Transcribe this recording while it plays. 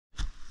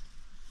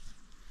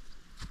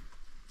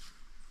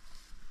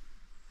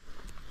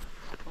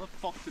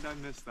fuck did I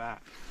miss that?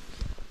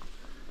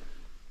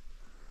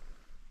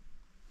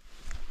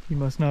 You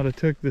must not have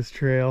took this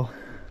trail.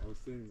 I was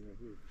sitting right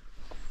here.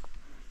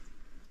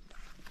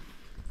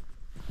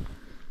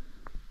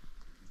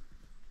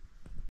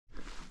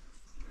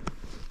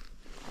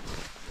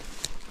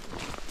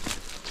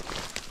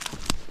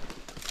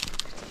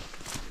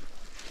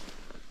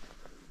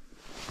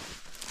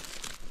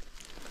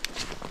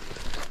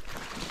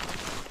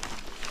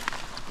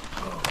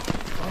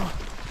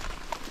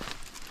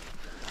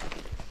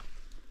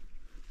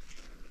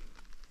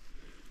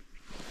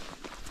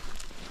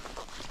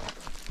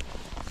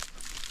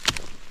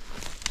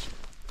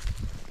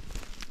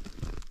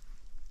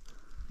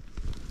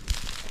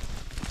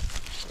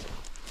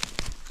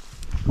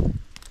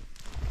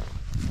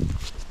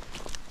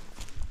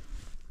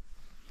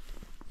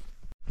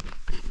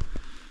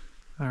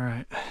 All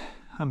right,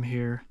 I'm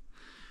here.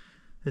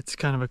 It's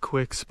kind of a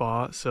quick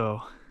spot,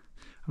 so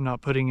I'm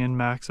not putting in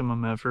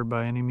maximum effort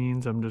by any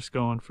means. I'm just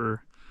going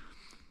for,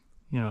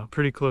 you know,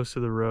 pretty close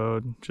to the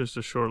road, just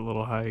a short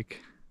little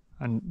hike.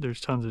 And there's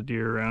tons of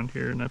deer around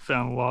here, and I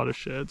found a lot of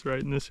sheds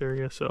right in this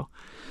area, so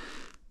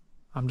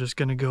I'm just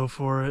gonna go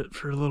for it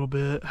for a little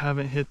bit.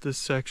 Haven't hit this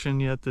section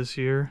yet this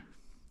year,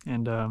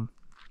 and I'm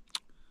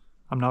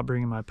not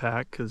bringing my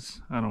pack because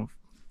I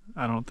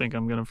don't think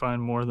I'm gonna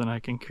find more than I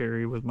can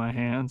carry with my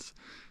hands,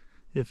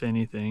 if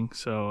anything.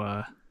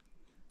 So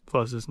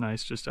plus it's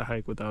nice just to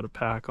hike without a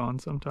pack on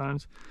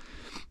sometimes.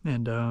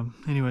 And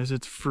anyways,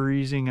 it's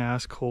freezing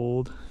ass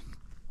cold,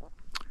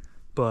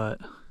 but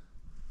I'm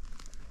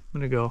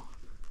gonna go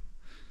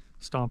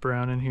stomp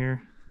around in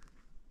here,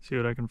 see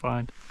what I can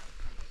find.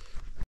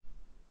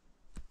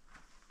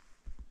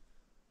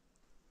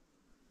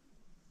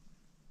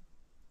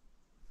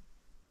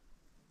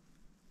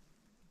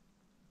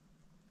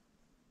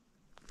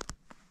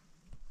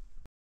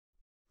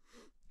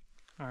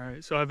 All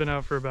right, so I've been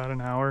out for about an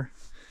hour.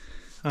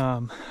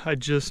 I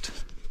just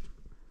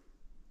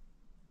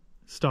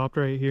stopped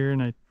right here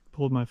and I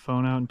pulled my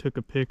phone out and took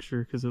a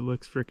picture because it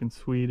looks freaking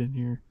sweet in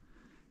here.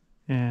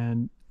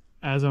 And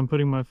as I'm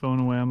putting my phone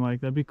away, I'm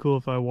like, that'd be cool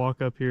if I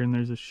walk up here and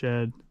there's a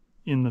shed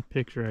in the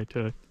picture I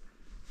took.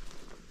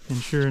 And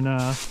sure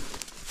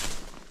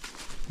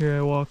enough, here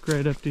I walk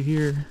right up to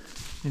here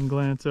and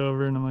glance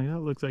over and I'm like, that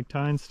looks like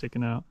tines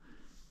sticking out.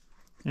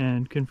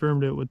 And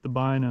confirmed it with the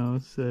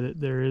binos that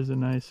there is a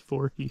nice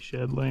forky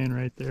shed laying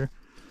right there.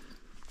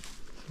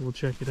 So we'll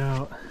check it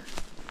out.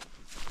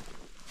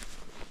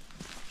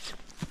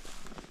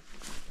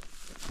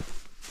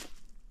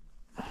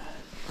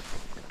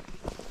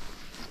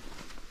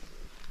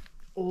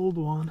 Old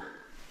one,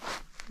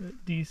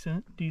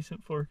 decent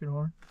forked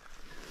horn.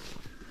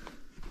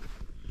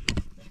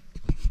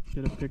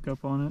 Get a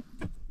pickup on it.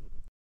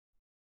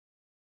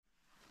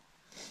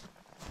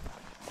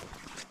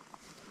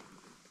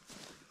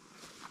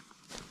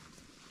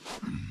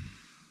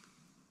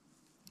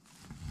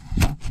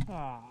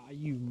 Ah,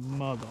 you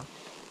motherfucker.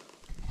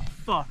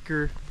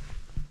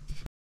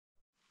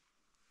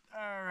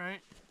 Alright,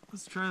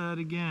 let's try that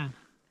again.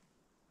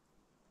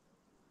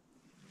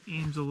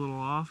 Aim's a little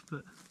off,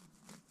 but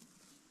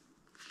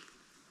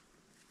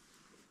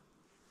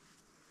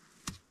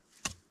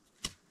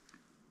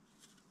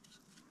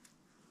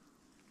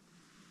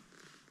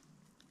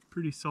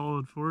pretty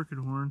solid forked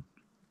horn.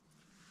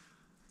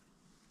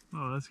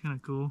 Oh, that's kind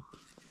of cool.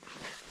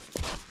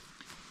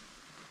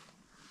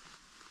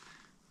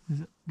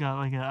 It's got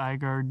like an eye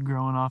guard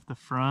growing off the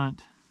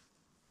front.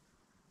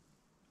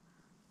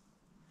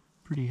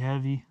 Pretty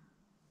heavy.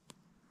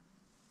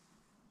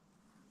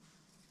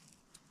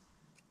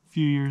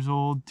 Few years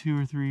old, 2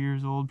 or 3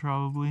 years old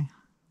probably.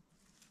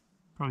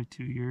 Probably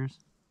 2 years.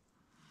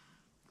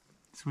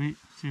 Sweet,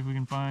 see if we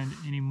can find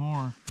any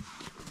more.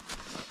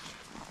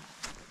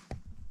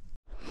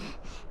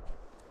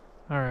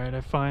 Alright,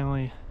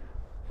 me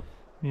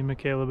and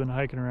Michaela have been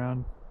hiking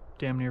around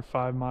damn near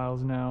 5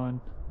 miles now,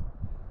 and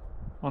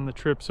on the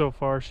trip so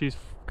far she's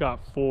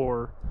got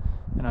 4,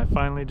 and I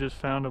finally just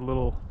found a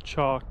little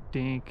chalk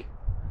dink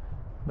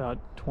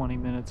about 20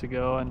 minutes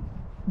ago, and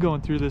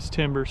going through this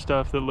timber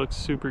stuff that looks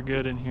super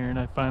good in here, and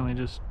I finally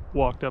just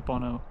walked up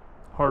on a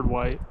hard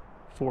white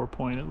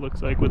 4-point, it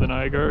looks like, with an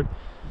eye guard.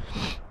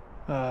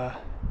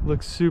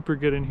 Looks super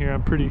good in here.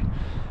 I'm pretty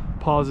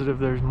positive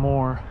there's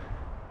more,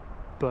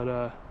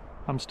 but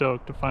I'm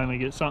stoked to finally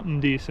get something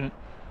decent,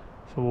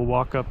 so we'll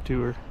walk up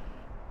to her.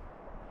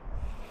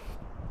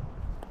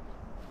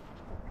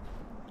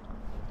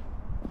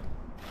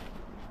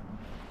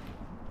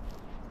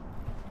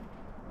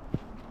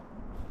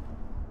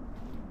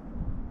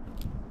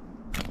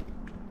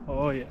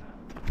 Oh yeah.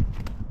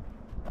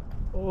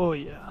 Oh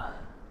yeah.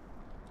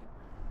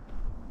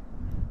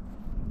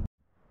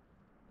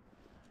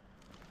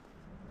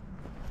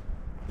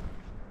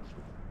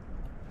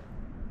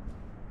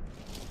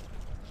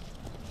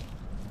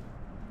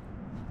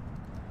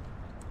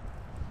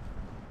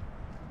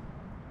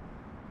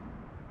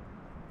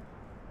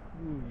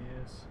 Ooh,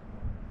 yes.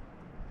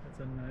 That's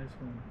a nice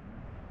one.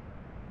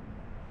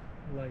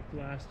 Like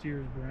last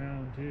year's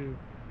brown too.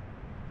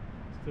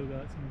 Still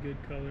got some good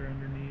color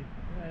underneath.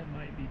 That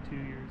might be 2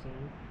 years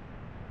old.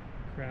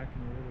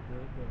 Cracking a little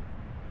bit,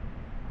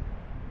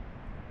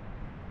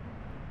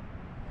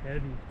 but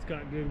heavy. It's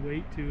got good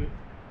weight to it.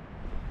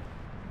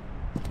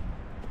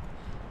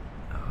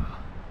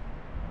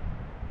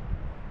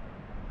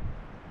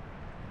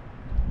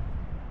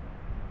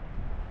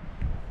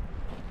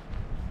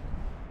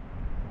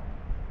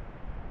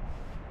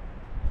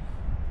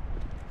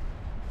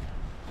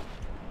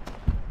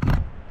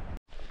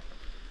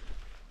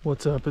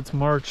 What's up? It's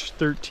March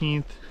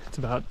 13th. It's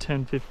about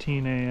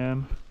 10:15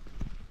 a.m.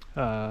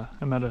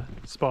 I'm at a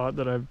spot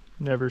that I've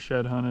never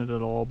shed hunted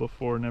at all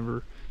before,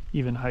 never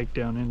even hiked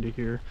down into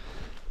here,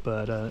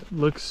 but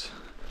looks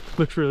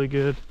really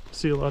good.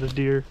 See a lot of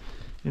deer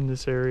in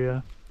this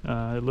area.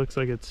 It looks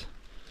like it's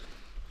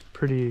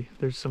pretty,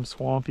 there's some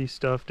swampy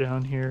stuff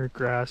down here,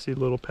 grassy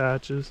little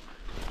patches,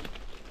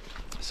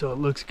 so it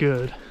looks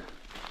good.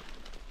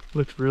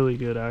 Looks really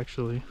good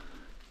actually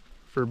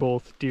for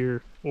both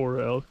deer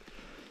or elk.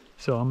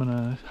 So I'm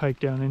gonna hike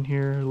down in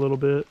here a little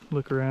bit,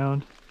 look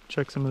around,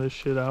 check some of this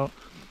shit out,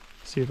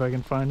 see if I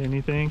can find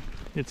anything.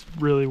 It's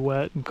really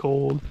wet and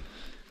cold,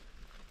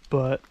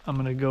 but I'm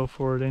gonna go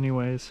for it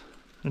anyways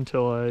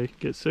until I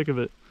get sick of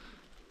it.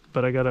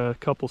 But I got a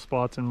couple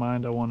spots in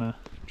mind I wanna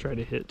try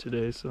to hit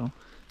today, so,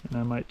 and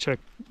I might check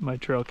my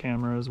trail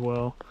camera as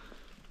well.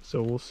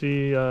 So we'll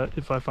see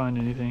if I find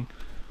anything.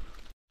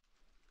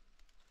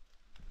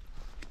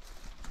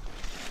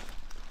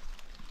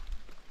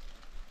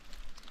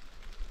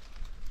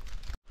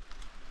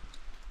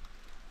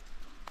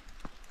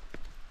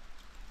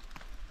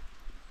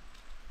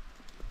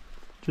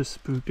 Just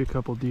spooked a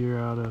couple deer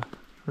out of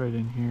right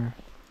in here,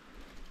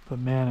 but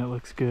man, it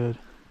looks good.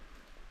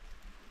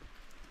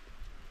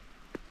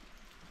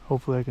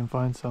 Hopefully I can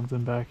find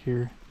something back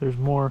here. There's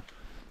more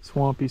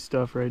swampy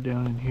stuff right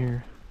down in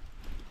here,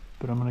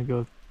 but I'm gonna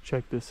go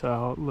check this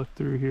out, look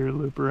through here,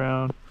 loop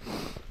around,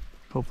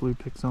 hopefully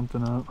pick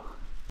something up.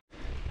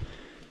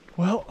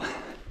 Well,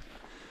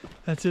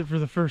 that's it for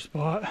the first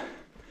spot.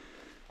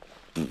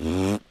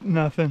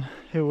 Nothing.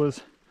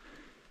 It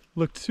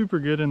looked super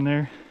good in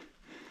there.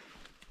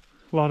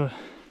 A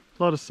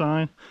lot of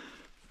sign,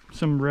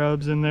 some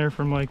rubs in there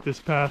from like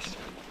this past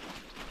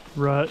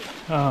rut.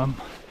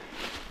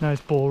 Nice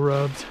bull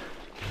rubs,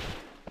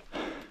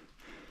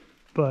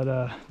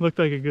 but looked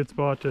like a good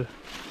spot to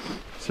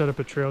set up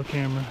a trail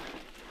camera.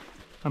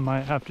 I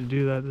might have to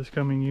do that this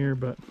coming year,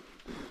 but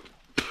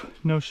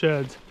no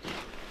sheds.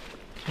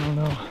 I don't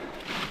know.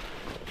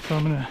 So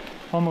I'm gonna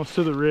almost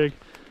to the rig,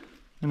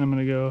 and I'm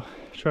gonna go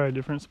try a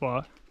different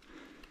spot.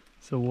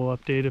 So we'll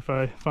update if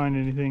I find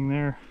anything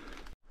there.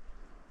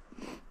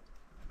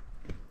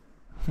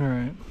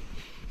 Alright,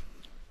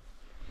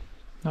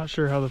 not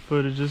sure how the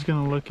footage is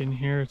gonna look in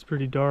here. It's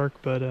pretty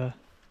dark, but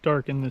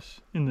dark in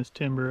this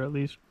timber at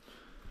least.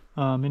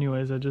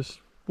 Anyways, I just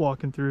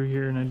walking through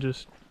here and I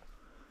just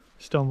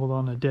stumbled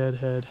on a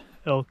deadhead,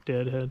 elk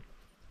deadhead.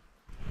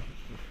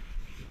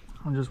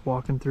 I'm just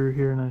walking through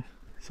here and I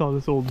saw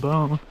this old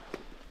bone.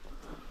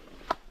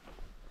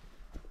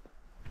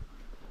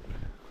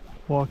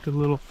 Walked a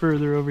little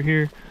further over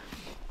here.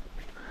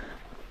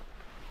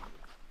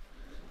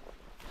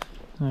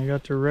 And I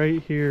got to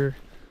right here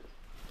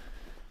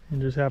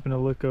and just happened to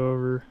look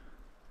over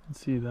and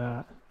see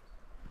that.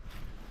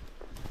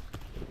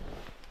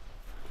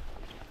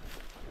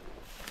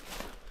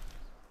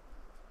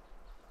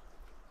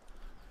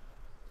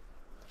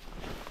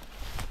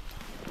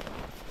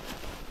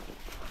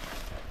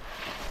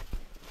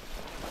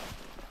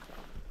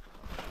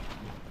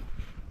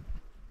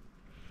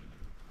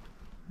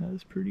 That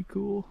is pretty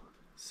cool.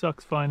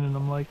 Sucks finding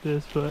them like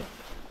this, but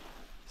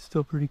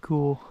still pretty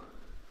cool.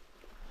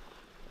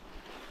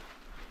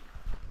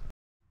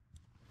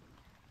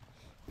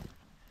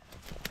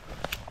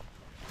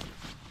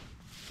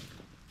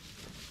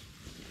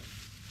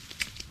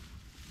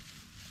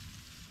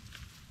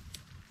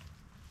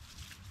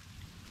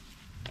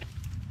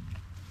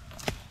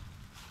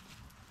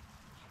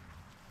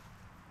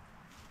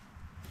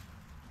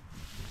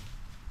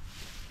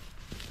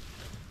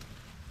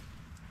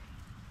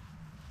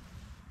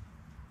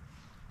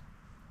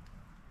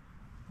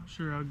 Not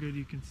sure how good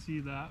you can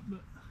see that,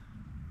 but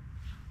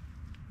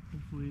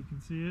hopefully you can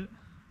see it.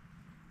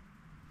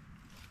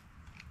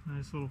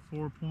 Nice little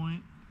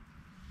 4-point.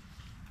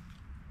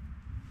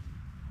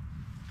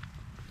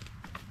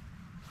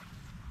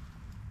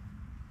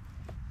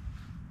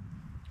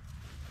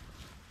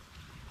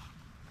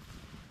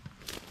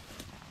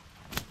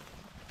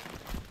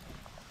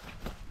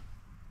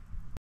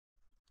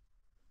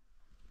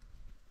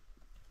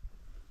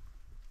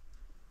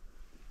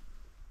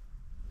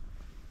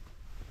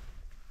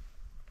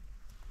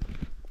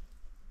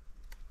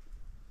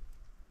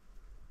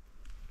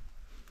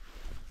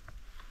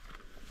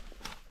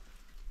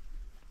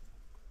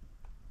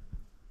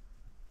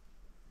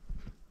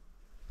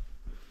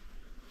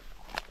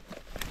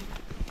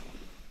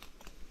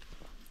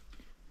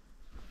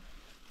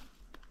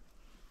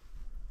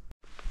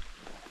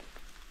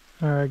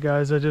 Alright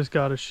guys, I just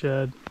got a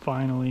shed,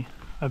 finally.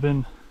 I've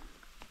been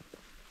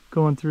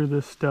going through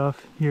this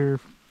stuff here,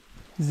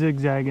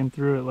 zigzagging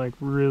through it like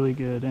really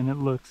good, and it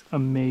looks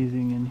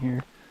amazing in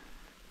here.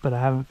 But I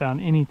haven't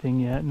found anything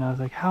yet, and I was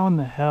like, how in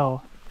the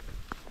hell?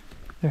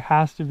 There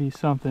has to be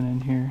something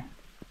in here.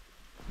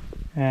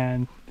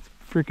 And it's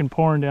freaking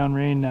pouring down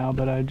rain now,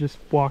 but I just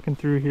walking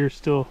through here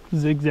still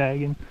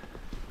zigzagging.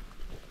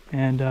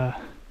 And I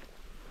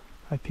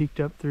peeked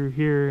up through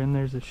here and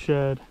there's a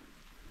shed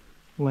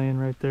laying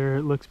right there.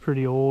 It looks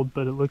pretty old,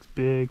 but it looks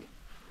big.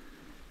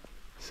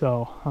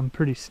 So I'm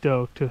pretty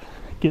stoked to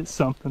get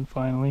something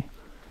finally.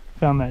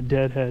 Found that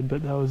deadhead,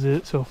 but that was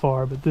it so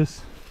far. But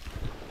this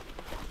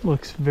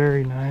looks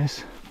very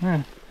nice.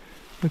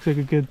 Looks like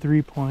a good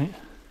 3-point.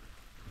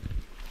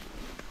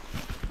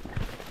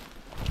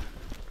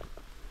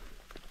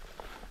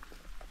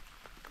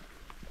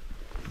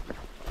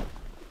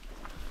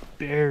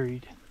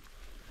 Buried.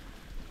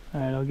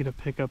 Alright, I'll get a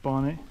pickup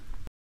on it.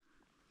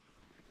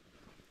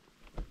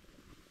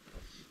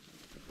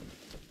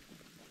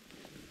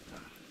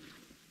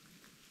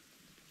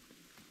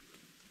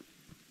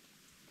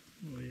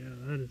 Oh yeah,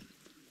 that is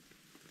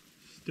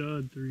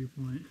stud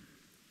 3-point.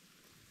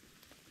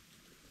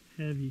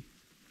 Heavy.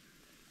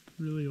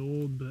 Really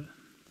old, but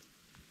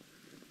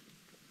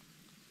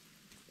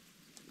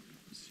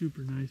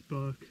super nice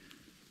buck.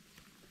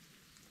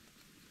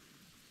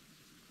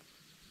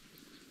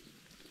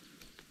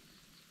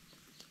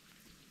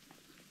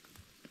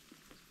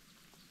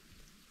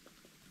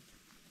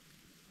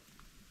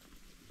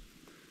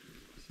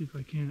 See if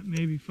I can't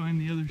maybe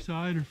find the other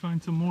side or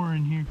find some more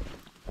in here.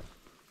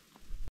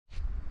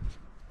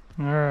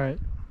 Alright,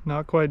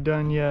 not quite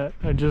done yet.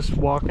 I just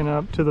walking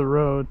up to the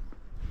road,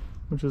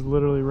 which is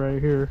literally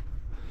right here.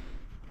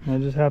 And I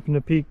just happened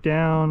to peek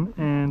down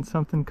and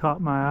something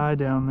caught my eye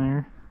down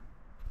there.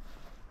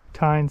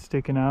 Tine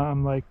sticking out.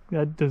 I'm like,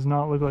 that does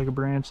not look like a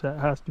branch, that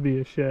has to be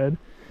a shed.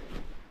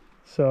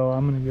 So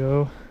I'm gonna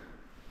go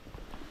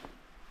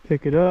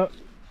pick it up,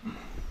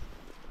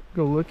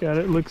 go look at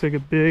it. It looks like a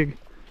big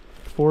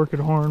forked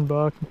horn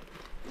buck,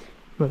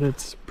 but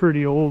it's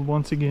pretty old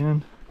once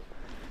again.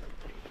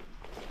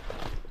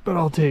 But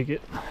I'll take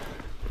it.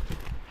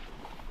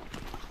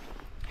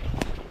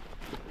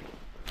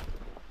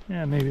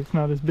 Yeah, maybe it's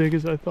not as big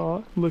as I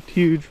thought. It looked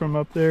huge from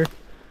up there.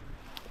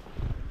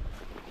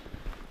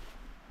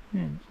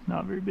 And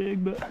not very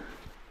big, but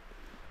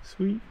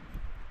sweet.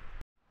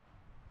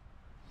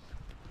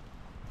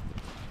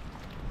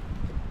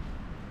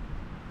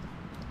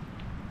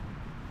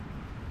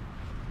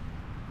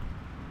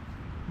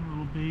 A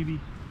little baby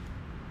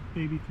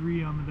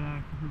 3 on the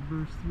back,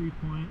 reverse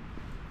 3-point.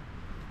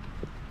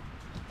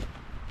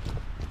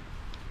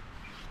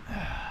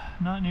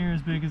 Not near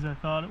as big as I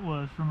thought it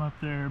was from up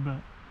there, but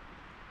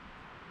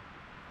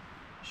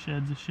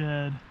shed's a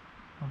shed.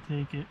 I'll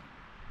take it.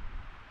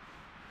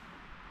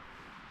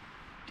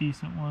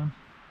 Decent one.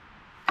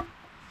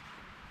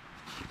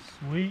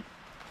 Sweet.